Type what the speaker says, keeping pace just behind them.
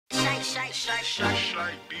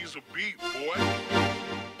Shite, these a beat, boy.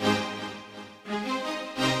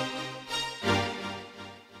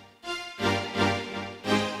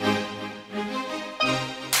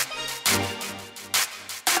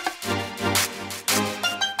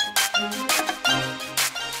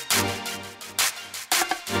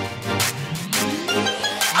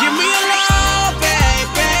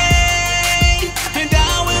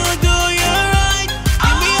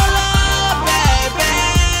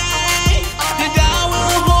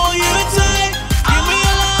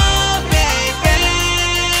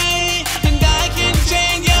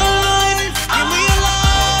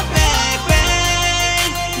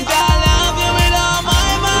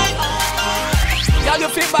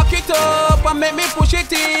 Back it up and make me push it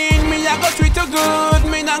in. Me I go treat you good,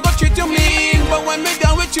 me not go treat you mean. But when me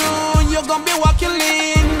done with you, you're gonna be walking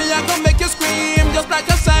lean. Me I gonna make you scream just like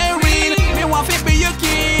a siren. Me want to be your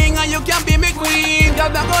king and you can be my queen. Girl,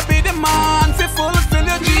 that gonna be the man fi fulfill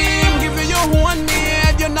your dream. Give you your own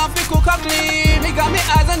need, you not fi cook or clean. Me got me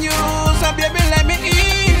eyes on you, so baby let me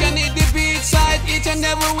eat. You need the beach side each and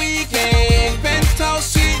every weekend.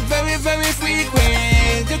 Penthouse suite, very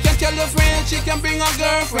frequent. You can tell your friend she can bring a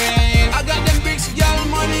girlfriend. I got them big girl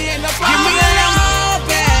money in the pocket. Give me a love,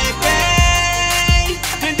 baby,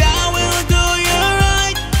 and I will do you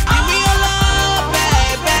right. Give me a love,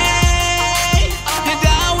 baby, and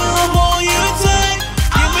I will hold you tight.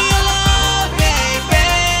 Give me a love, baby,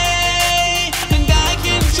 and I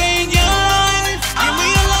can change your life. Give me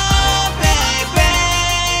a love, baby,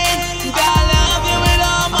 and I love you with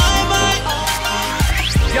all my might.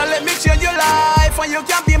 Girl, let me change your life, and you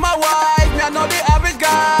can be my wife. I know the average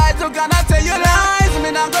guys who gonna tell you lies. Me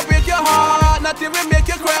not gonna break your heart, not even make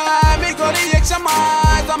you cry. Me go the extra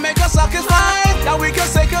mile and make a sacrifice that we can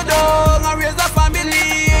take you down and raise a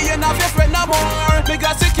family. You're not your friend no more. Me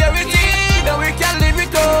got security that we can live it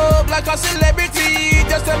up like a celebrity.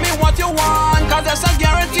 Just tell me what you want, cause that's a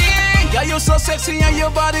guarantee. Yeah, you're so sexy and your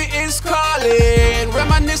body is calling.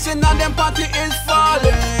 Reminiscing on them party is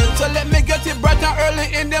falling. So let me get it bright and early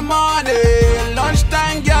in the morning.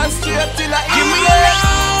 Lunchtime, gas.